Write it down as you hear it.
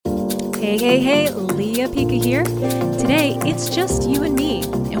Hey, Leah Pika here. Today, it's just you and me,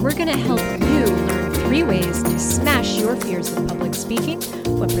 and we're going to help you learn 3 ways to smash your fears of public speaking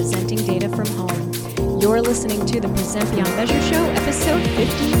when presenting data from home. You're listening to the Present Beyond Measure Show, episode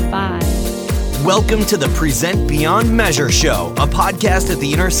 55. Welcome to the Present Beyond Measure Show, a podcast at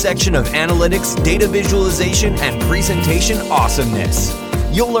the intersection of analytics, data visualization, and presentation awesomeness.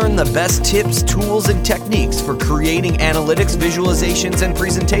 You'll learn the best tips, tools, and techniques for creating analytics, visualizations, and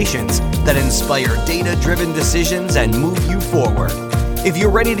presentations that inspire data-driven decisions and move you forward. If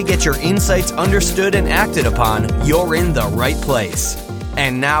you're ready to get your insights understood and acted upon, you're in the right place.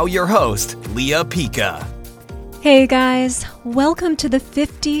 And now your host, Leah Pika. Hey guys, welcome to the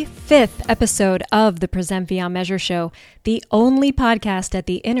 55th episode of the Present Beyond Measure Show, the only podcast at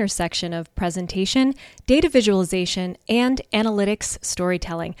the intersection of presentation, data visualization, and analytics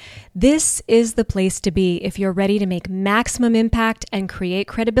storytelling. This is the place to be if you're ready to make maximum impact and create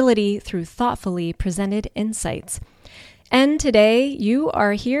credibility through thoughtfully presented insights. And today you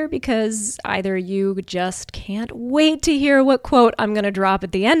are here because either you just can't wait to hear what quote I'm going to drop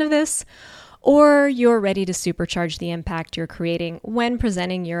at the end of this, or you're ready to supercharge the impact you're creating when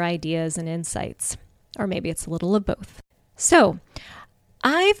presenting your ideas and insights. Or maybe it's a little of both. So,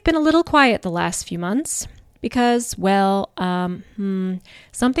 I've been a little quiet the last few months because, something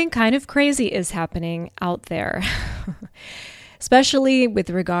kind of crazy is happening out there, especially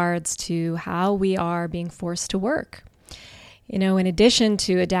with regards to how we are being forced to work. You know, in addition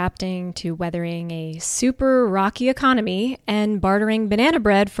to adapting to weathering a super rocky economy and bartering banana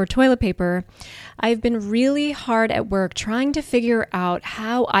bread for toilet paper, I've been really hard at work trying to figure out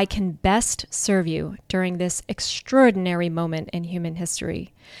how I can best serve you during this extraordinary moment in human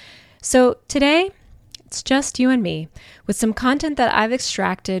history. So today, it's just you and me with some content that I've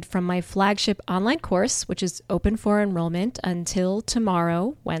extracted from my flagship online course, which is open for enrollment until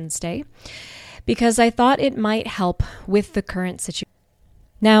tomorrow, Wednesday, because I thought it might help with the current situation.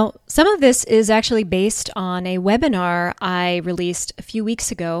 Now, some of this is actually based on a webinar I released a few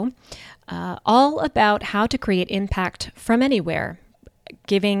weeks ago, all about how to create impact from anywhere,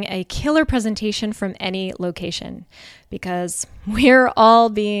 giving a killer presentation from any location, because we're all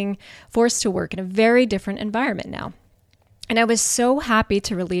being forced to work in a very different environment now. And I was so happy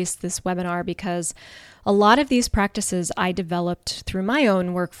to release this webinar because a lot of these practices I developed through my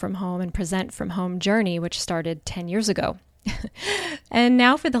own work from home and present from home journey, which started 10 years ago. And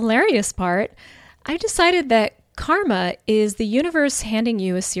now for the hilarious part, I decided that karma is the universe handing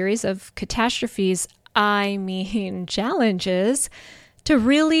you a series of catastrophes, challenges, to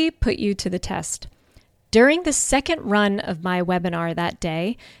really put you to the test. During the second run of my webinar that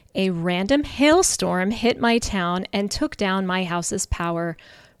day, a random hailstorm hit my town and took down my house's power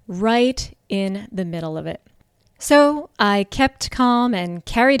right in the middle of it. So I kept calm and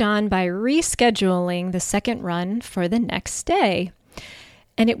carried on by rescheduling the second run for the next day.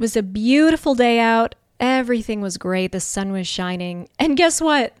 And it was a beautiful day out. Everything was great. The sun was shining. And guess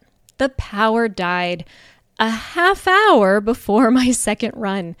what? The power died a half hour before my second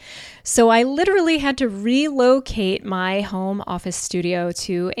run. So I literally had to relocate my home office studio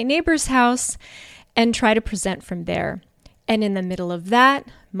to a neighbor's house and try to present from there. And in the middle of that,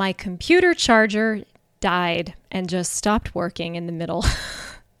 my computer charger died and just stopped working in the middle.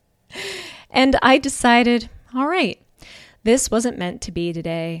 And I decided, all right, this wasn't meant to be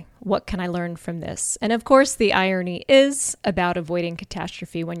today. What can I learn from this? And of course, the irony is about avoiding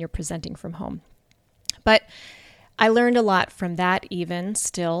catastrophe when you're presenting from home. But I learned a lot from that even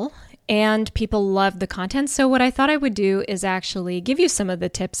still, and people loved the content. So what I thought I would do is actually give you some of the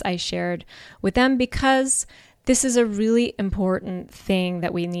tips I shared with them, because this is a really important thing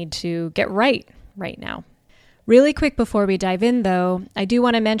that we need to get right now. Really quick before we dive in, though, I do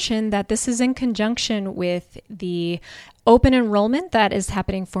want to mention that this is in conjunction with the open enrollment that is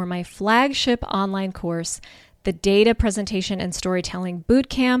happening for my flagship online course, the Data Presentation and Storytelling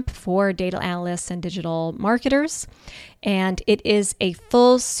Bootcamp for data analysts and digital marketers. And it is a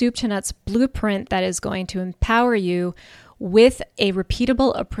full soup to nuts blueprint that is going to empower you with a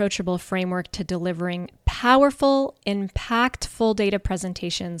repeatable, approachable framework to delivering powerful, impactful data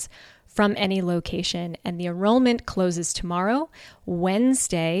presentations from any location. And the enrollment closes tomorrow,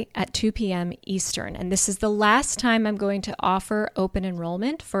 Wednesday at 2 p.m. Eastern. And this is the last time I'm going to offer open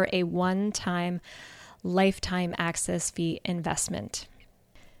enrollment for a one-time lifetime access fee investment.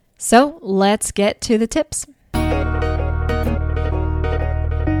 So let's get to the tips.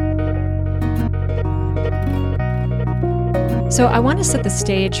 So I want to set the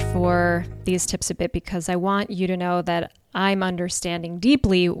stage for these tips a bit because I want you to know that I'm understanding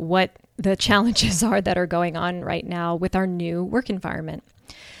deeply what the challenges are that are going on right now with our new work environment.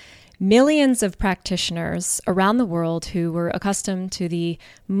 Millions of practitioners around the world who were accustomed to the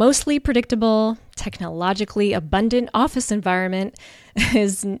mostly predictable, technologically abundant office environment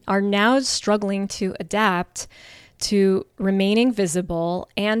are now struggling to adapt to remaining visible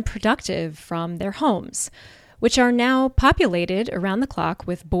and productive from their homes, which are now populated around the clock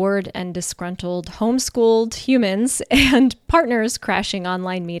with bored and disgruntled homeschooled humans and partners crashing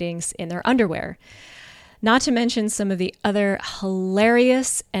online meetings in their underwear. Not to mention some of the other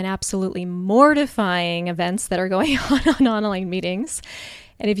hilarious and absolutely mortifying events that are going on online meetings.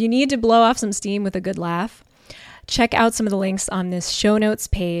 And if you need to blow off some steam with a good laugh, check out some of the links on this show notes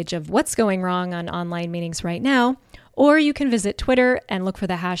page of what's going wrong on online meetings right now, or you can visit Twitter and look for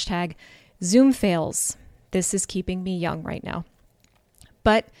the hashtag ZoomFails. This is keeping me young right now.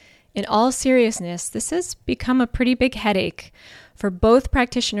 But in all seriousness, this has become a pretty big headache for both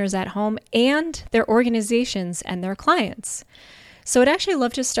practitioners at home and their organizations and their clients. So I'd actually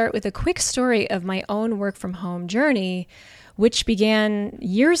love to start with a quick story of my own work from home journey, which began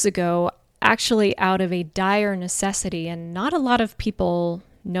years ago, actually out of a dire necessity, and not a lot of people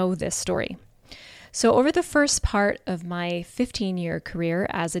know this story. So over the first part of my 15-year career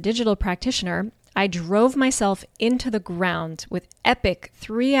as a digital practitioner, I drove myself into the ground with epic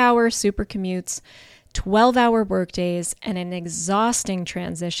 3-hour super commutes, 12-hour workdays, and an exhausting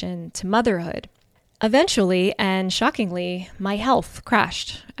transition to motherhood. Eventually, and shockingly, my health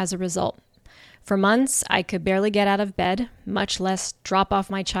crashed as a result. For months, I could barely get out of bed, much less drop off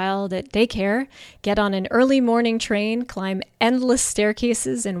my child at daycare, get on an early morning train, climb endless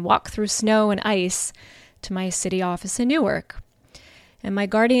staircases, and walk through snow and ice to my city office in Newark. And my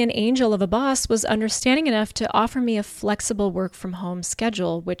guardian angel of a boss was understanding enough to offer me a flexible work from home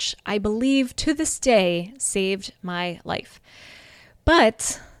schedule, which I believe to this day saved my life.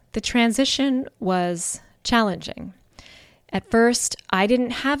 But the transition was challenging. At first, I didn't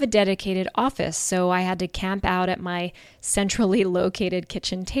have a dedicated office, so I had to camp out at my centrally located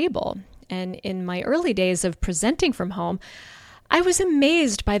kitchen table. And in my early days of presenting from home, I was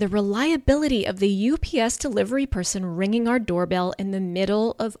amazed by the reliability of the UPS delivery person ringing our doorbell in the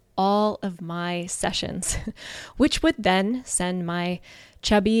middle of all of my sessions, which would then send my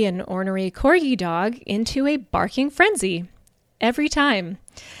chubby and ornery corgi dog into a barking frenzy every time.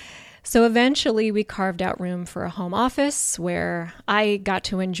 So eventually we carved out room for a home office where I got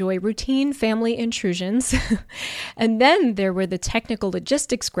to enjoy routine family intrusions. And then there were the technical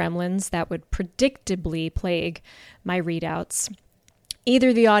logistics gremlins that would predictably plague my readouts.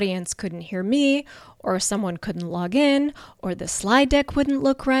 Either the audience couldn't hear me, or someone couldn't log in, or the slide deck wouldn't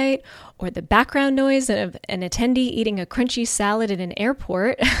look right, or the background noise of an attendee eating a crunchy salad at an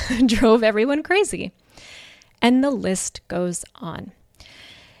airport drove everyone crazy. And the list goes on.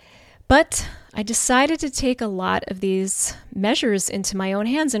 But I decided to take a lot of these measures into my own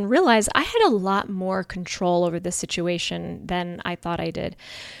hands and realize I had a lot more control over the situation than I thought I did.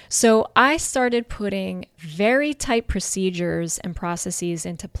 So I started putting very tight procedures and processes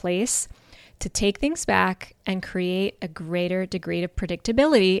into place to take things back and create a greater degree of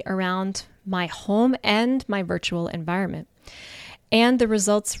predictability around my home and my virtual environment. And the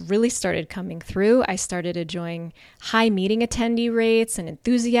results really started coming through. I started enjoying high meeting attendee rates and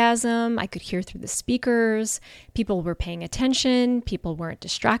enthusiasm. I could hear through the speakers. People were paying attention. People weren't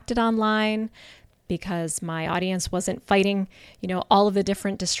distracted online because my audience wasn't fighting, all of the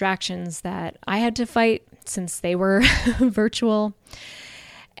different distractions that I had to fight since they were virtual.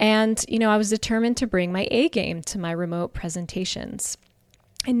 And, I was determined to bring my A game to my remote presentations.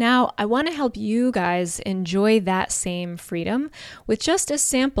 And now I want to help you guys enjoy that same freedom with just a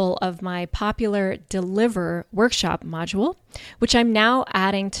sample of my popular Deliver workshop module, which I'm now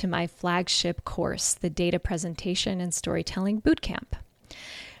adding to my flagship course, the Data Presentation and Storytelling Bootcamp.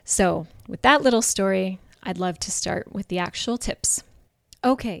 So with that little story, I'd love to start with the actual tips.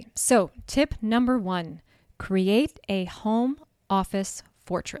 Okay, so tip number 1, create a home office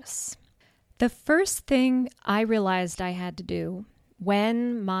fortress. The first thing I realized I had to do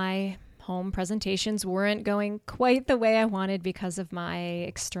when my home presentations weren't going quite the way I wanted because of my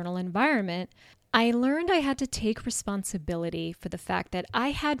external environment, I learned I had to take responsibility for the fact that I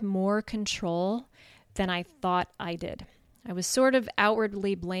had more control than I thought I did. I was sort of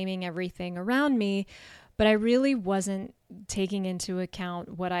outwardly blaming everything around me, but I really wasn't taking into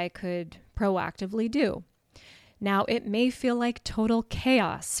account what I could proactively do. Now, it may feel like total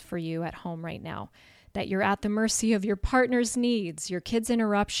chaos for you at home right now, that you're at the mercy of your partner's needs, your kids'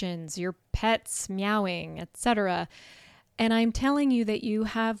 interruptions, your pets meowing, etc. And I'm telling you that you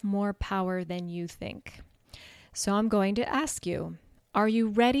have more power than you think. So I'm going to ask you, are you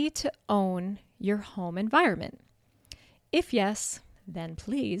ready to own your home environment? If yes, then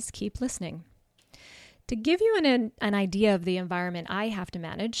please keep listening. To give you an idea of the environment I have to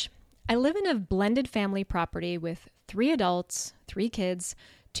manage, I live in a blended family property with 3 adults, 3 kids,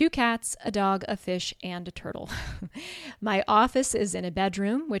 2 cats, a dog, a fish, and a turtle. My office is in a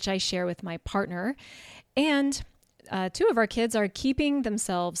bedroom, which I share with my partner, and 2 of our kids are keeping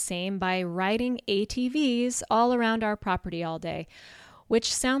themselves sane by riding ATVs all around our property all day,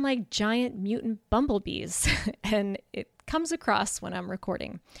 which sound like giant mutant bumblebees, and it comes across when I'm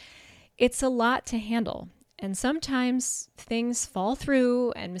recording. It's a lot to handle, and sometimes things fall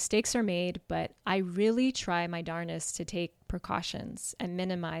through and mistakes are made, but I really try my darnest to take precautions and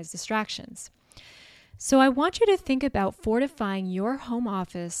minimize distractions. So I want you to think about fortifying your home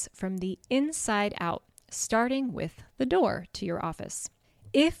office from the inside out, starting with the door to your office.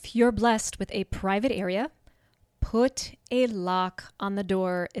 If you're blessed with a private area, put a lock on the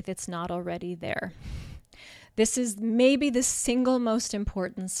door if it's not already there. This is maybe the single most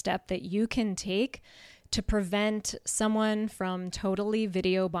important step that you can take to prevent someone from totally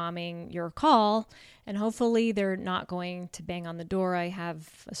video bombing your call, and hopefully they're not going to bang on the door. I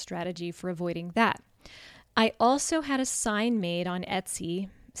have a strategy for avoiding that. I also had a sign made on Etsy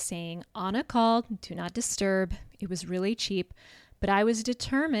saying, "On a call, do not disturb." It was really cheap, but I was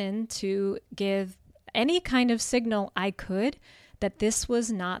determined to give any kind of signal I could that this was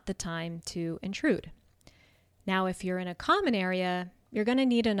not the time to intrude. Now, if you're in a common area, you're going to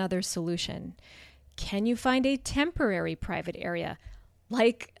need another solution. Can you find a temporary private area,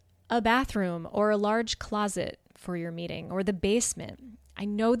 like a bathroom or a large closet for your meeting, or the basement? I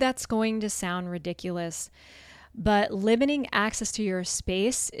know that's going to sound ridiculous, but limiting access to your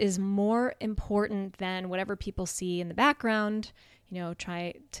space is more important than whatever people see in the background.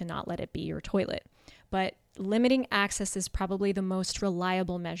 Try to not let it be your toilet. But limiting access is probably the most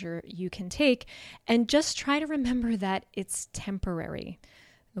reliable measure you can take. And just try to remember that it's temporary,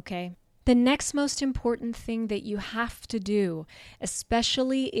 okay? The next most important thing that you have to do,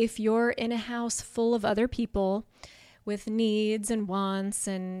 especially if you're in a house full of other people with needs and wants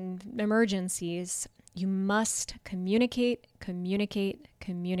and emergencies, you must communicate.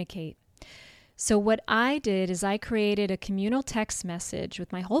 So what I did is I created a communal text message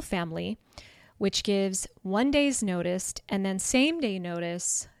with my whole family, which gives 1 day's notice and then same day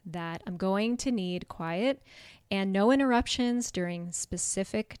notice that I'm going to need quiet and no interruptions during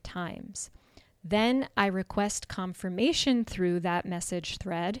specific times. Then I request confirmation through that message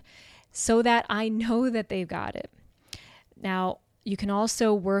thread so that I know that they've got it. Now, you can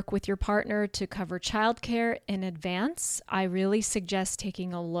also work with your partner to cover childcare in advance. I really suggest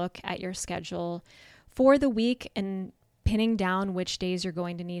taking a look at your schedule for the week and pinning down which days you're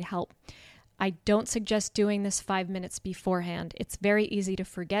going to need help. I don't suggest doing this 5 minutes beforehand. It's very easy to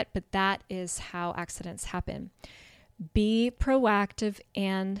forget, but that is how accidents happen. Be proactive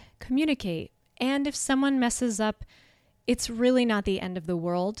and communicate. And if someone messes up, it's really not the end of the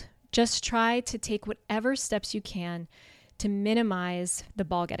world. Just try to take whatever steps you can to minimize the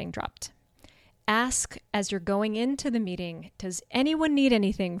ball getting dropped. Ask as you're going into the meeting, does anyone need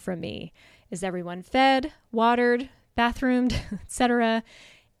anything from me? Is everyone fed, watered, bathroomed, etc.?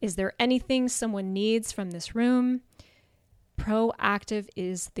 Is there anything someone needs from this room? Proactive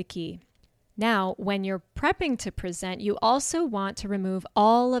is the key. Now, when you're prepping to present, you also want to remove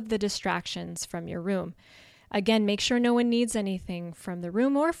all of the distractions from your room. Again, make sure no one needs anything from the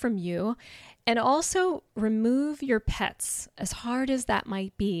room or from you. And also remove your pets, as hard as that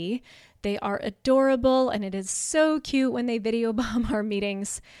might be. They are adorable, and it is so cute when they video bomb our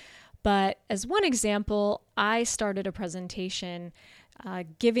meetings. But as one example, I started a presentation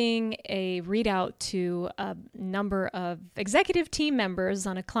giving a readout to a number of executive team members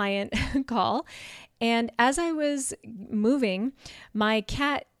on a client call. And as I was moving, my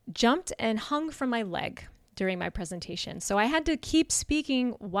cat jumped and hung from my leg during my presentation. So I had to keep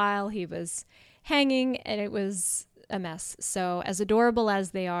speaking while he was hanging, and it was a mess. So as adorable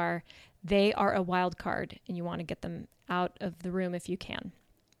as they are a wild card, and you want to get them out of the room if you can.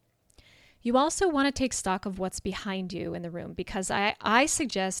 You also want to take stock of what's behind you in the room, because I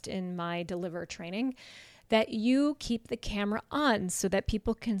suggest in my Deliver training that you keep the camera on so that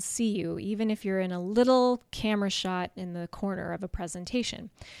people can see you, even if you're in a little camera shot in the corner of a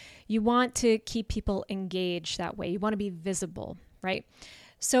presentation. You want to keep people engaged that way. You want to be visible, right?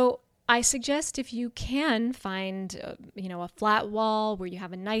 So I suggest if you can find, a flat wall where you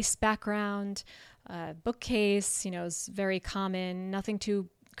have a nice background, bookcase, is very common, nothing too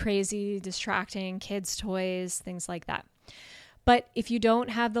crazy, distracting, kids' toys, things like that. But if you don't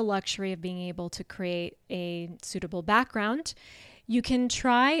have the luxury of being able to create a suitable background, you can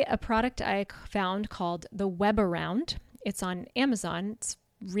try a product I found called the Web Around. It's on Amazon. It's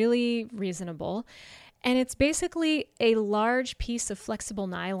really reasonable. And it's basically a large piece of flexible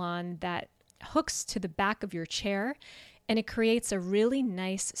nylon that hooks to the back of your chair, and it creates a really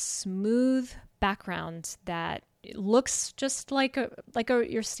nice, smooth background that looks just like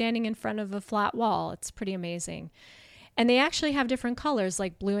you're standing in front of a flat wall. It's pretty amazing. And they actually have different colors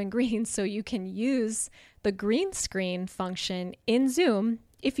like blue and green, so you can use the green screen function in Zoom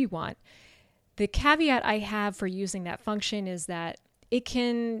if you want. The caveat I have for using that function is that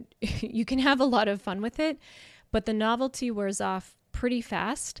you can have a lot of fun with it, but the novelty wears off pretty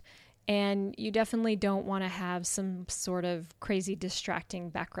fast, and you definitely don't want to have some sort of crazy distracting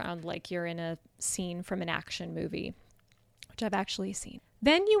background like you're in a scene from an action movie, which I've actually seen.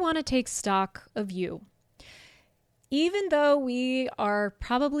 Then you want to take stock of you. Even though we are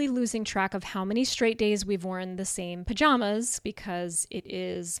probably losing track of how many straight days we've worn the same pajamas because it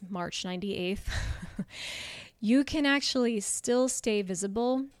is March 98th, you can actually still stay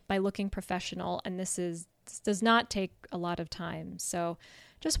visible by looking professional, and this does not take a lot of time. So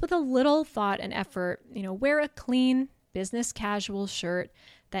just with a little thought and effort, wear a clean business casual shirt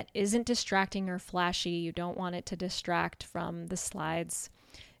that isn't distracting or flashy. You don't want it to distract from the slides.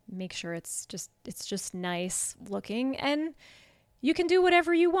 Make sure it's just nice looking, and you can do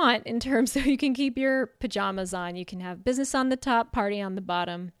whatever you want in terms of you can keep your pajamas on. You can have business on the top, party on the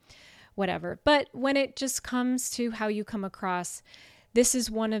bottom, whatever. But when it just comes to how you come across, this is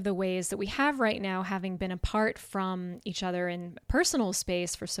one of the ways that we have right now, having been apart from each other in personal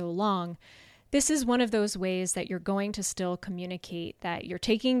space for so long. This is one of those ways that you're going to still communicate that you're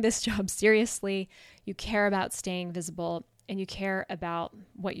taking this job seriously, you care about staying visible, and you care about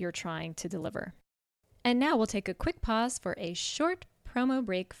what you're trying to deliver. And now we'll take a quick pause for a short promo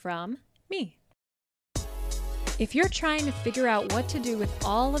break from me. If you're trying to figure out what to do with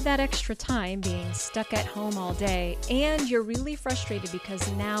all of that extra time being stuck at home all day, and you're really frustrated because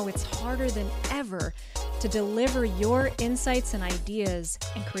now it's harder than ever to deliver your insights and ideas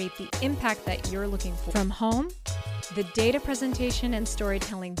and create the impact that you're looking for from home, the Data Presentation and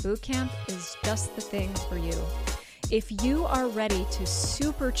Storytelling Bootcamp is just the thing for you. If you are ready to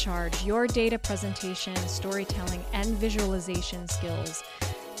supercharge your data presentation, storytelling, and visualization skills,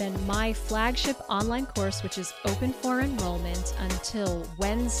 then my flagship online course, which is open for enrollment until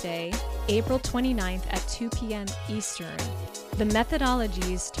Wednesday, April 29th at 2 p.m. Eastern. The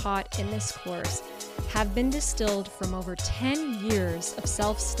methodologies taught in this course have been distilled from over 10 years of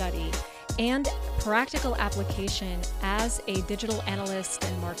self-study and practical application as a digital analyst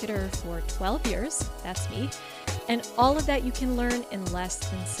and marketer for 12 years, that's me, and all of that you can learn in less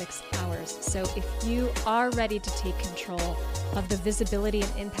than 6 hours. So if you are ready to take control of the visibility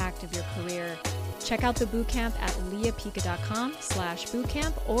and impact of your career, check out the bootcamp at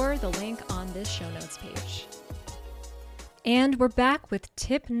leahpica.com/bootcamp or the link on this show notes page. And we're back with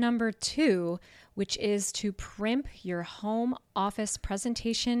tip number 2, which is to primp your home office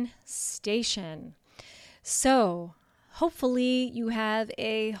presentation station. So hopefully you have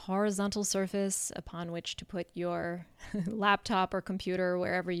a horizontal surface upon which to put your laptop or computer,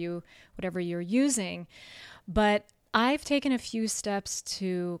 whatever you're using. But I've taken a few steps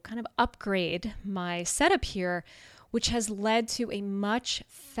to kind of upgrade my setup here, which has led to a much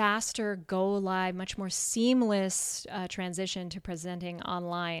faster go live, much more seamless transition to presenting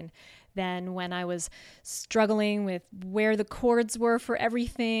online than when I was struggling with where the cords were for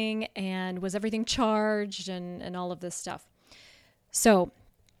everything and was everything charged and all of this stuff. So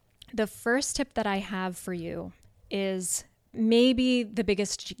the first tip that I have for you is maybe the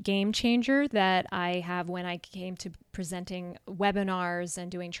biggest game changer that I have when I came to presenting webinars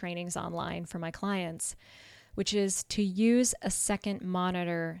and doing trainings online for my clients, which is to use a second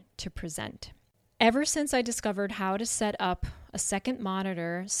monitor to present. Ever since I discovered how to set up a second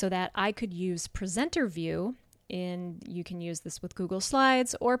monitor so that I could use Presenter View, you can use this with Google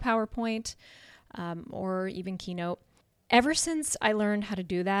Slides or PowerPoint or even Keynote. Ever since I learned how to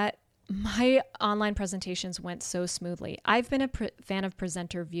do that, my online presentations went so smoothly. I've been a fan of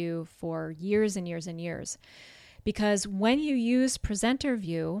Presenter View for years and years and years, because when you use Presenter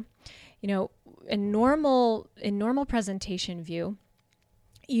View, in normal presentation view,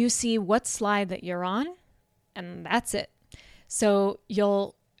 you see what slide that you're on, and that's it. So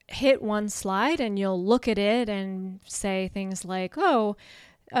you'll hit one slide and you'll look at it and say things like,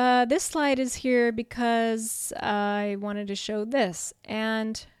 this slide is here because I wanted to show this,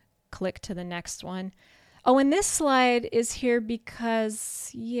 and click to the next one. Oh, and this slide is here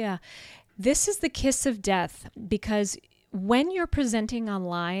because, this is the kiss of death, because when you're presenting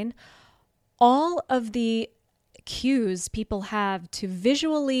online, all of the cues people have to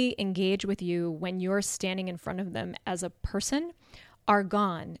visually engage with you when you're standing in front of them as a person are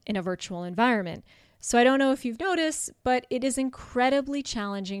gone in a virtual environment. So I don't know if you've noticed, but it is incredibly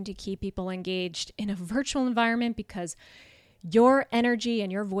challenging to keep people engaged in a virtual environment because your energy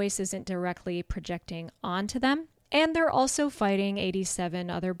and your voice isn't directly projecting onto them. And they're also fighting 87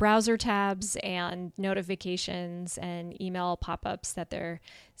 other browser tabs and notifications and email pop-ups that they're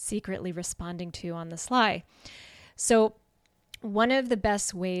secretly responding to on the sly. So one of the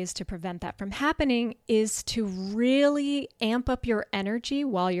best ways to prevent that from happening is to really amp up your energy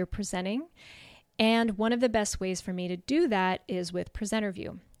while you're presenting. And one of the best ways for me to do that is with Presenter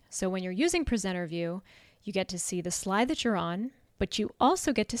View. So when you're using Presenter View, you get to see the slide that you're on, but you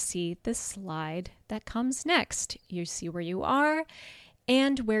also get to see the slide that comes next. You see where you are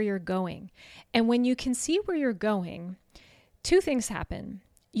and where you're going. And when you can see where you're going, two things happen.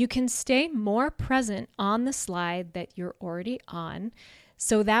 You can stay more present on the slide that you're already on.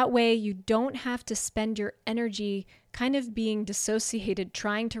 So that way you don't have to spend your energy kind of being dissociated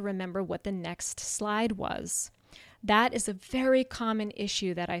trying to remember what the next slide was. That is a very common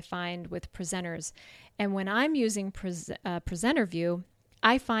issue that I find with presenters. And when I'm using Presenter View,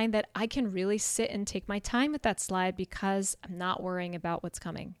 I find that I can really sit and take my time with that slide because I'm not worrying about what's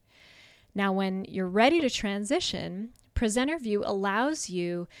coming. Now, when you're ready to transition, Presenter View allows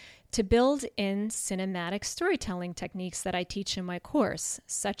you to build in cinematic storytelling techniques that I teach in my course,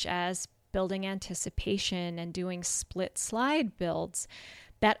 such as building anticipation and doing split slide builds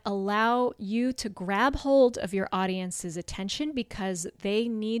that allow you to grab hold of your audience's attention because they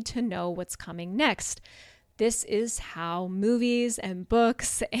need to know what's coming next. This is how movies and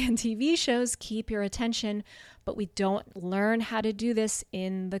books and TV shows keep your attention, but we don't learn how to do this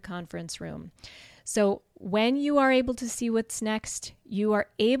in the conference room. So when you are able to see what's next, you are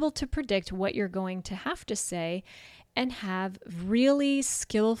able to predict what you're going to have to say and have really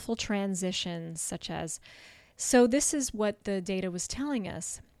skillful transitions, such as, so this is what the data was telling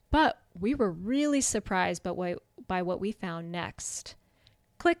us, but we were really surprised by what we found next.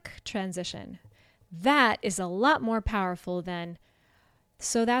 Click transition. That is a lot more powerful than,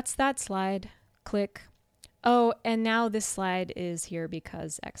 so that's that slide, click. Oh, and now this slide is here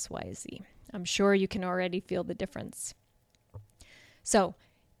because XYZ. I'm sure you can already feel the difference. So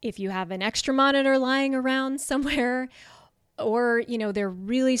if you have an extra monitor lying around somewhere, or, they're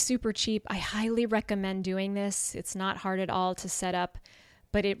really super cheap, I highly recommend doing this. It's not hard at all to set up,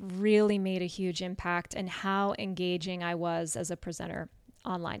 but it really made a huge impact in how engaging I was as a presenter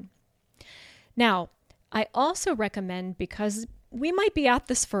online. Now, I also recommend, because we might be at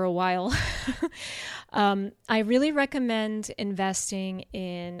this for a while, I really recommend investing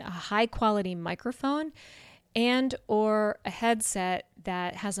in a high quality microphone and or a headset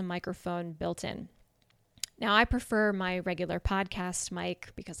that has a microphone built in. Now, I prefer my regular podcast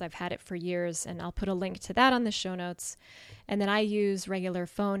mic because I've had it for years, and I'll put a link to that on the show notes. And then I use regular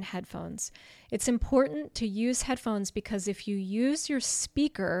phone headphones. It's important to use headphones because if you use your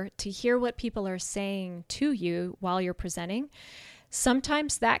speaker to hear what people are saying to you while you're presenting,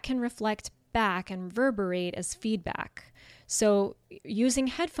 sometimes that can reflect back and reverberate as feedback. So using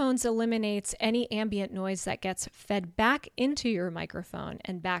headphones eliminates any ambient noise that gets fed back into your microphone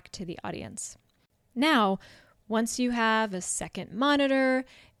and back to the audience. Now, once you have a second monitor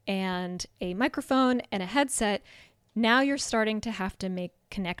and a microphone and a headset, now you're starting to have to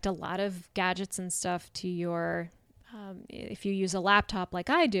connect a lot of gadgets and stuff to your, if you use a laptop like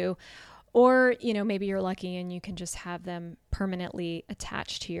I do, or, maybe you're lucky and you can just have them permanently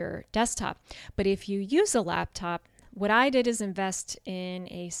attached to your desktop. But if you use a laptop, what I did is invest in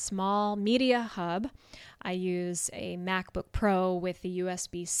a small media hub. I use a MacBook Pro with the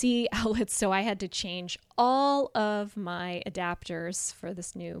USB-C outlet, so I had to change all of my adapters for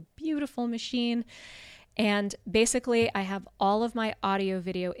this new beautiful machine. And basically, I have all of my audio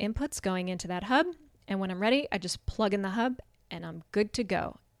video inputs going into that hub. And when I'm ready, I just plug in the hub and I'm good to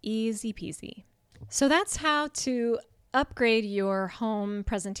go. Easy peasy. So that's how to upgrade your home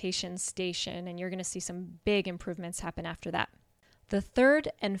presentation station, and you're going to see some big improvements happen after that. The third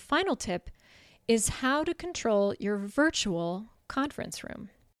and final tip is how to control your virtual conference room.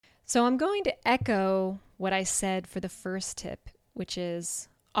 So I'm going to echo what I said for the first tip, which is,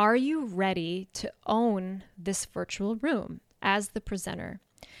 are you ready to own this virtual room as the presenter?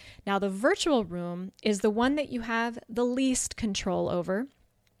 Now, the virtual room is the one that you have the least control over,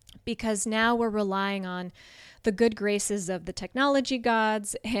 because now we're relying on the good graces of the technology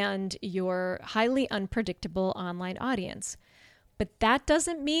gods and your highly unpredictable online audience. But that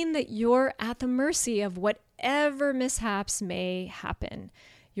doesn't mean that you're at the mercy of whatever mishaps may happen.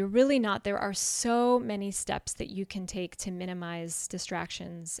 You're really not. There are so many steps that you can take to minimize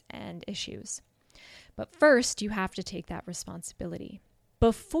distractions and issues. But first, you have to take that responsibility.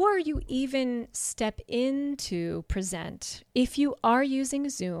 Before you even step into Present, if you are using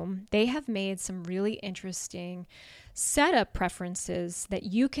Zoom, they have made some really interesting setup preferences that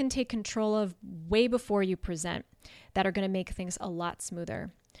you can take control of way before you present that are going to make things a lot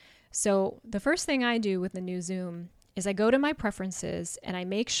smoother. So the first thing I do with the new Zoom is I go to my preferences and I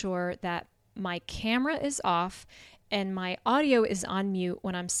make sure that my camera is off and my audio is on mute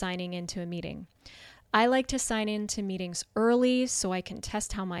when I'm signing into a meeting. I like to sign into meetings early so I can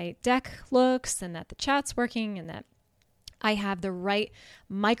test how my deck looks and that the chat's working and that I have the right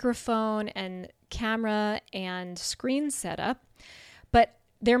microphone and camera and screen set up. But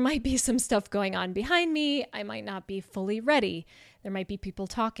there might be some stuff going on behind me. I might not be fully ready. There might be people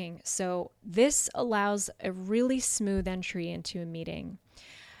talking. So this allows a really smooth entry into a meeting.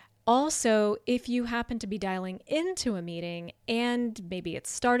 Also, if you happen to be dialing into a meeting and maybe it's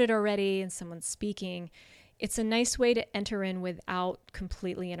started already and someone's speaking, it's a nice way to enter in without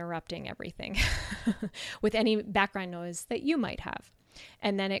completely interrupting everything with any background noise that you might have.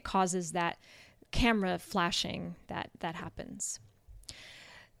 And then it causes that camera flashing that happens.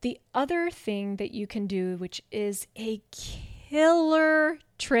 The other thing that you can do, which is a killer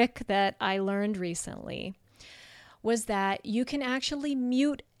trick that I learned recently, was that you can actually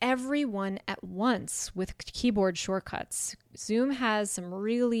mute everyone at once with keyboard shortcuts. Zoom has some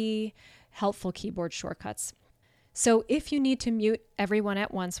really helpful keyboard shortcuts. So if you need to mute everyone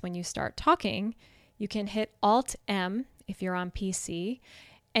at once when you start talking, you can hit Alt-M if you're on PC,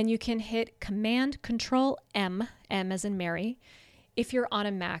 and you can hit Command-Control-M, M as in Mary, if you're on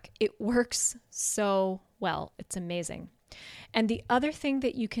a Mac. It works so well. It's amazing. And the other thing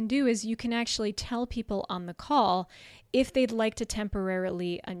that you can do is you can actually tell people on the call if they'd like to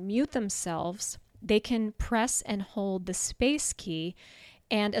temporarily unmute themselves, they can press and hold the space key.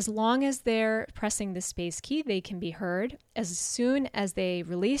 And as long as they're pressing the space key, they can be heard. As soon as they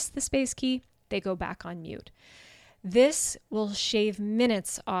release the space key, they go back on mute. This will shave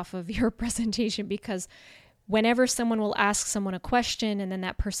minutes off of your presentation because whenever someone will ask someone a question and then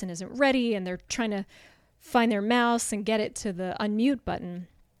that person isn't ready and they're trying to find their mouse and get it to the unmute button,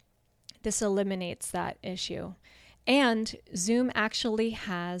 this eliminates that issue. And Zoom actually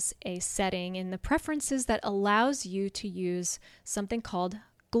has a setting in the preferences that allows you to use something called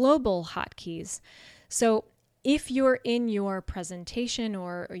global hotkeys. So if you're in your presentation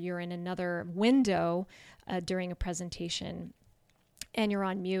or you're in another window during a presentation and you're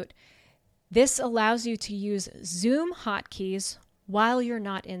on mute, this allows you to use Zoom hotkeys while you're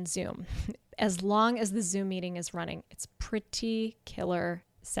not in Zoom. As long as the Zoom meeting is running. It's pretty killer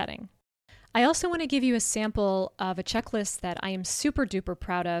setting. I also want to give you a sample of a checklist that I am super duper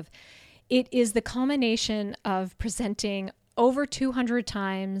proud of. It is the culmination of presenting over 200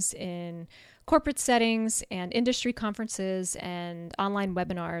 times in corporate settings and industry conferences and online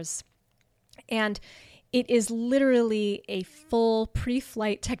webinars. And it is literally a full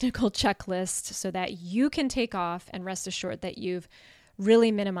pre-flight technical checklist so that you can take off and rest assured that you've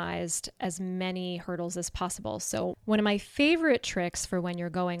really minimized as many hurdles as possible. So one of my favorite tricks for when you're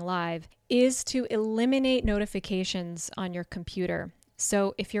going live is to eliminate notifications on your computer.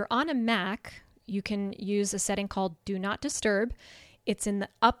 So if you're on a Mac, you can use a setting called Do Not Disturb. It's in the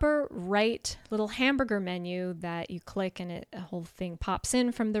upper right little hamburger menu that you click and the whole thing pops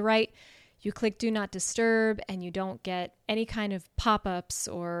in from the right. You click Do Not Disturb and you don't get any kind of pop-ups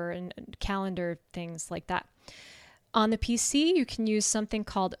or calendar things like that. On the PC, you can use something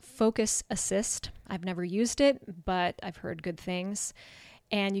called Focus Assist. I've never used it, but I've heard good things.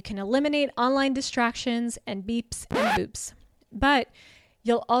 And you can eliminate online distractions and beeps and boops. But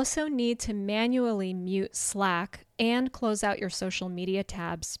you'll also need to manually mute Slack and close out your social media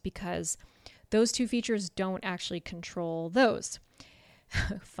tabs because those two features don't actually control those.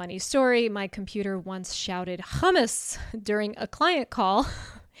 Funny story, my computer once shouted hummus during a client call.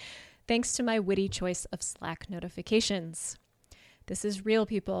 Thanks to my witty choice of Slack notifications. This is real,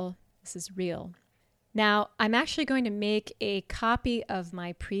 people. This is real. Now, I'm actually going to make a copy of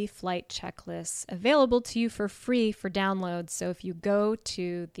my pre-flight checklist available to you for free for download. So if you go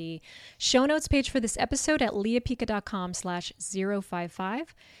to the show notes page for this episode at leahpica.com/055,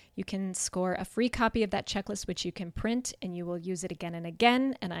 you can score a free copy of that checklist, which you can print and you will use it again and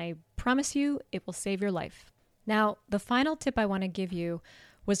again. And I promise you, it will save your life. Now, the final tip I want to give you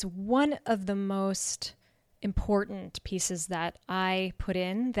was one of the most important pieces that I put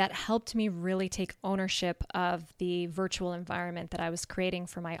in that helped me really take ownership of the virtual environment that I was creating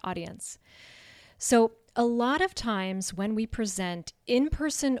for my audience. So a lot of times when we present in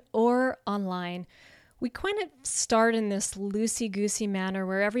person or online, we kind of start in this loosey-goosey manner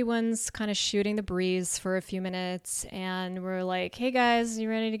where everyone's kind of shooting the breeze for a few minutes and we're like, hey guys, you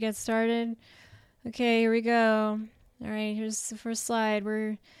ready to get started? Okay, here we go. All right, here's the first slide.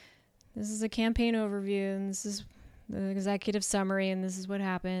 This is a campaign overview and this is the executive summary and this is what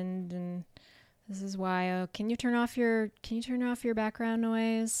happened and this is why. Can you turn off your background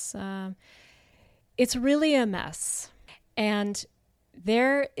noise? It's really a mess. And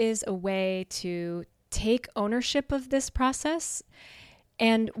there is a way to take ownership of this process.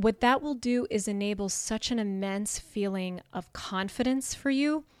 And what that will do is enable such an immense feeling of confidence for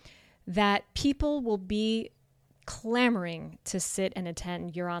you that people will be clamoring to sit and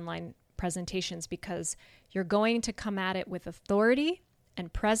attend your online presentations because you're going to come at it with authority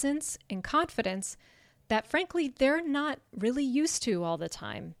and presence and confidence that frankly they're not really used to all the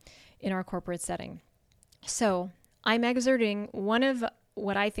time in our corporate setting. So I'm exerting one of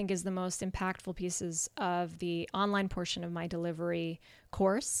what I think is the most impactful pieces of the online portion of my delivery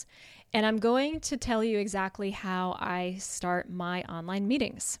course. And I'm going to tell you exactly how I start my online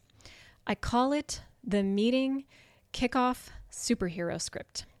meetings. I call it the meeting kickoff superhero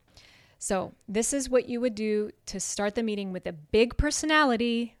script. So this is what you would do to start the meeting with a big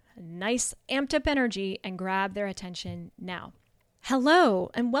personality, a nice amped up energy, and grab their attention now.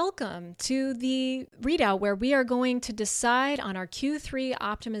 Hello and welcome to the readout where we are going to decide on our Q3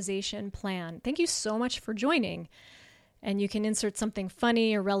 optimization plan. Thank you so much for joining. And you can insert something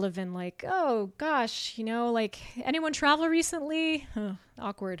funny or relevant like, oh gosh, like anyone travel recently?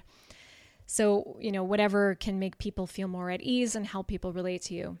 Awkward. So, whatever can make people feel more at ease and help people relate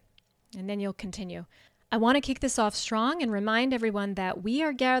to you. And then you'll continue. I want to kick this off strong and remind everyone that we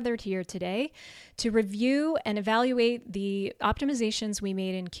are gathered here today to review and evaluate the optimizations we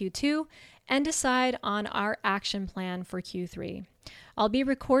made in Q2 and decide on our action plan for Q3. I'll be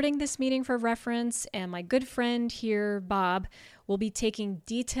recording this meeting for reference, and my good friend here, Bob, will be taking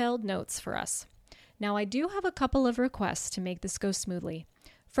detailed notes for us. Now, I do have a couple of requests to make this go smoothly.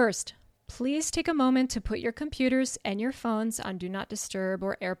 First, please take a moment to put your computers and your phones on Do Not Disturb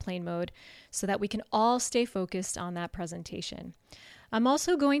or airplane mode so that we can all stay focused on that presentation. I'm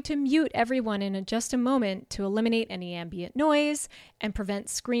also going to mute everyone in just a moment to eliminate any ambient noise and prevent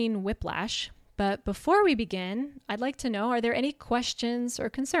screen whiplash. But before we begin, I'd like to know, are there any questions or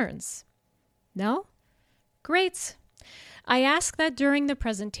concerns? No? Great. I ask that during the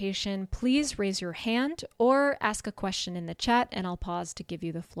presentation, please raise your hand or ask a question in the chat and I'll pause to give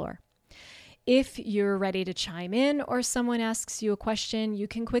you the floor. If you're ready to chime in or someone asks you a question, you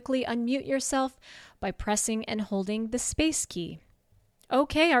can quickly unmute yourself by pressing and holding the space key.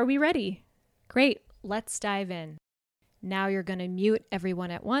 Okay, are we ready? Great, let's dive in. Now you're going to mute everyone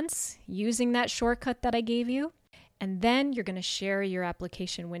at once using that shortcut that I gave you. And then you're going to share your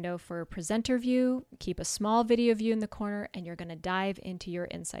application window for presenter view, keep a small video view in the corner, and you're going to dive into your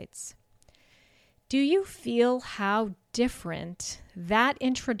insights. Do you feel how different that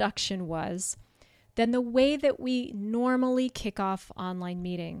introduction was than the way that we normally kick off online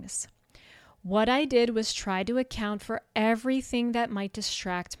meetings? What I did was try to account for everything that might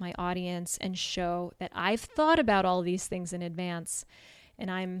distract my audience and show that I've thought about all these things in advance. And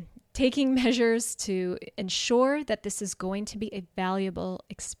I'm taking measures to ensure that this is going to be a valuable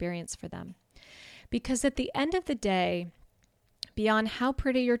experience for them. Because at the end of the day, beyond how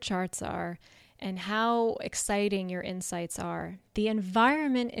pretty your charts are, and how exciting your insights are, the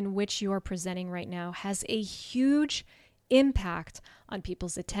environment in which you are presenting right now has a huge impact on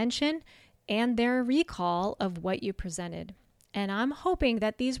people's attention and their recall of what you presented. And I'm hoping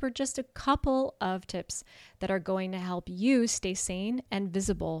that these were just a couple of tips that are going to help you stay sane and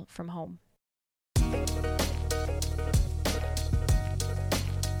visible from home.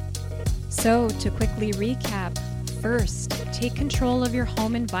 So to quickly recap, first, take control of your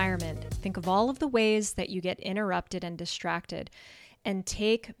home environment. Think of all of the ways that you get interrupted and distracted, and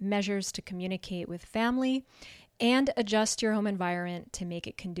take measures to communicate with family and adjust your home environment to make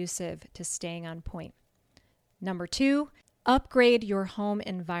it conducive to staying on point. Number 2, upgrade your home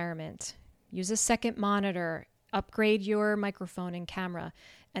environment. Use a second monitor, upgrade your microphone and camera,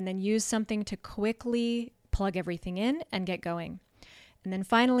 and then use something to quickly plug everything in and get going. And then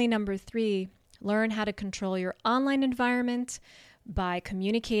finally, number 3, learn how to control your online environment by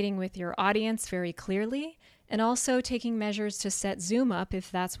communicating with your audience very clearly and also taking measures to set Zoom up if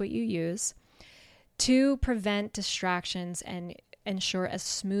that's what you use to prevent distractions and ensure a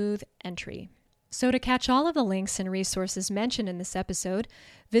smooth entry. So to catch all of the links and resources mentioned in this episode,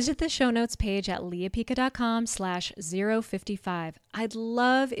 visit the show notes page at leahpica.com/055. I'd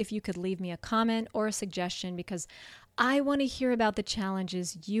love if you could leave me a comment or a suggestion because I want to hear about the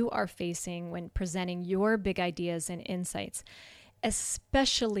challenges you are facing when presenting your big ideas and insights,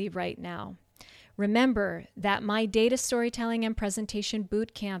 especially right now. Remember that my data storytelling and presentation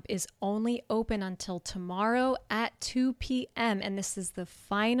bootcamp is only open until tomorrow at 2 p.m. And this is the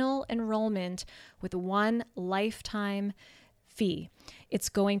final enrollment with one lifetime fee. It's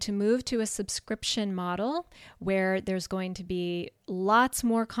going to move to a subscription model where there's going to be lots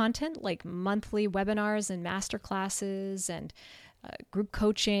more content like monthly webinars and masterclasses and group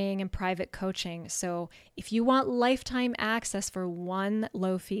coaching and private coaching. So if you want lifetime access for one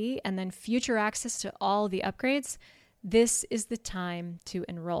low fee and then future access to all the upgrades, this is the time to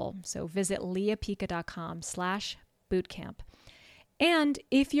enroll. So visit leahpica.com/bootcamp. And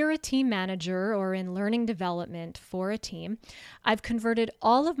if you're a team manager or in learning development for a team, I've converted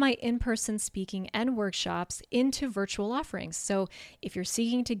all of my in-person speaking and workshops into virtual offerings. So if you're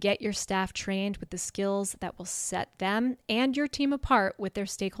seeking to get your staff trained with the skills that will set them and your team apart with their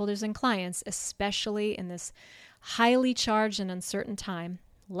stakeholders and clients, especially in this highly charged and uncertain time,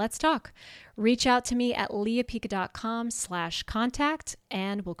 let's talk. Reach out to me at leahpica.com/contact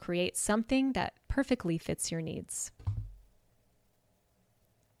and we'll create something that perfectly fits your needs.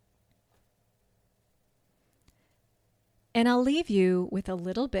 And I'll leave you with a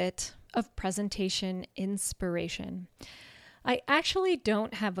little bit of presentation inspiration. I actually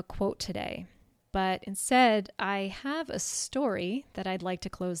don't have a quote today, but instead I have a story that I'd like to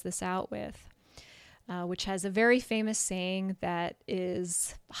close this out with, which has a very famous saying that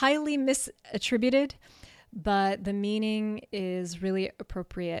is highly misattributed, but the meaning is really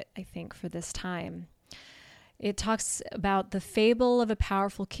appropriate, I think, for this time. It talks about the fable of a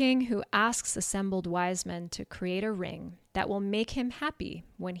powerful king who asks assembled wise men to create a ring that will make him happy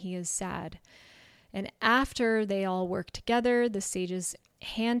when he is sad. And after they all work together, the sages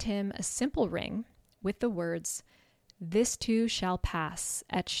hand him a simple ring with the words, "This too shall pass,"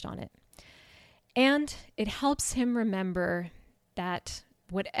 etched on it. And it helps him remember that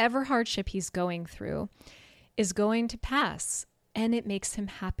whatever hardship he's going through is going to pass, and it makes him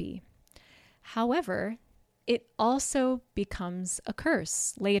happy. However, it also becomes a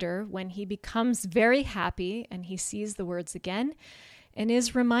curse later when he becomes very happy and he sees the words again and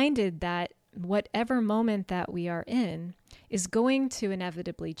is reminded that whatever moment that we are in is going to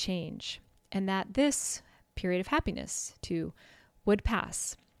inevitably change and that this period of happiness too would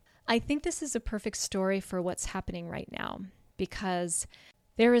pass. I think this is a perfect story for what's happening right now because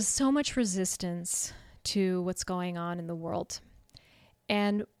there is so much resistance to what's going on in the world.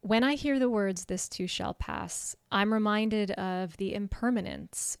 And when I hear the words, "This too shall pass," I'm reminded of the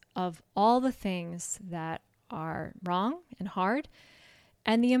impermanence of all the things that are wrong and hard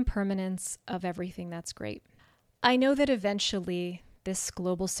and the impermanence of everything that's great. I know that eventually this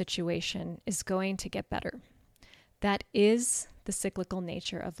global situation is going to get better. That is the cyclical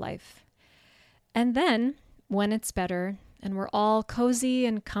nature of life. And then when it's better and we're all cozy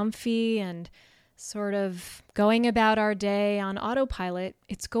and comfy and sort of going about our day on autopilot,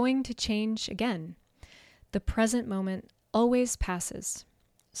 it's going to change again. The present moment always passes.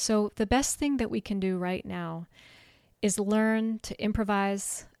 So the best thing that we can do right now is learn to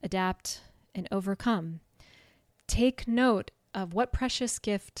improvise, adapt, and overcome. Take note of what precious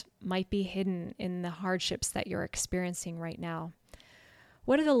gift might be hidden in the hardships that you're experiencing right now.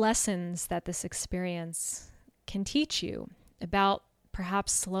 What are the lessons that this experience can teach you about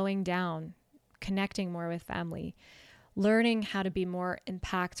perhaps slowing down, connecting more with family, learning how to be more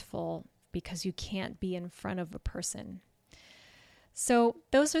impactful because you can't be in front of a person? So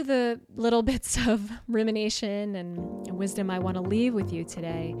those are the little bits of rumination and wisdom I want to leave with you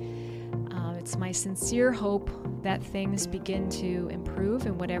today. It's my sincere hope that things begin to improve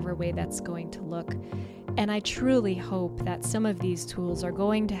in whatever way that's going to look. And I truly hope that some of these tools are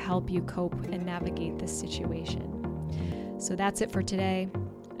going to help you cope and navigate this situation. So that's it for today.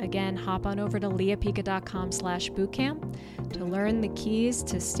 Again, hop on over to leahpica.com/bootcamp to learn the keys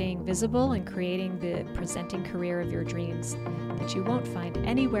to staying visible and creating the presenting career of your dreams that you won't find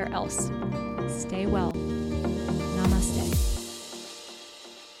anywhere else. Stay well.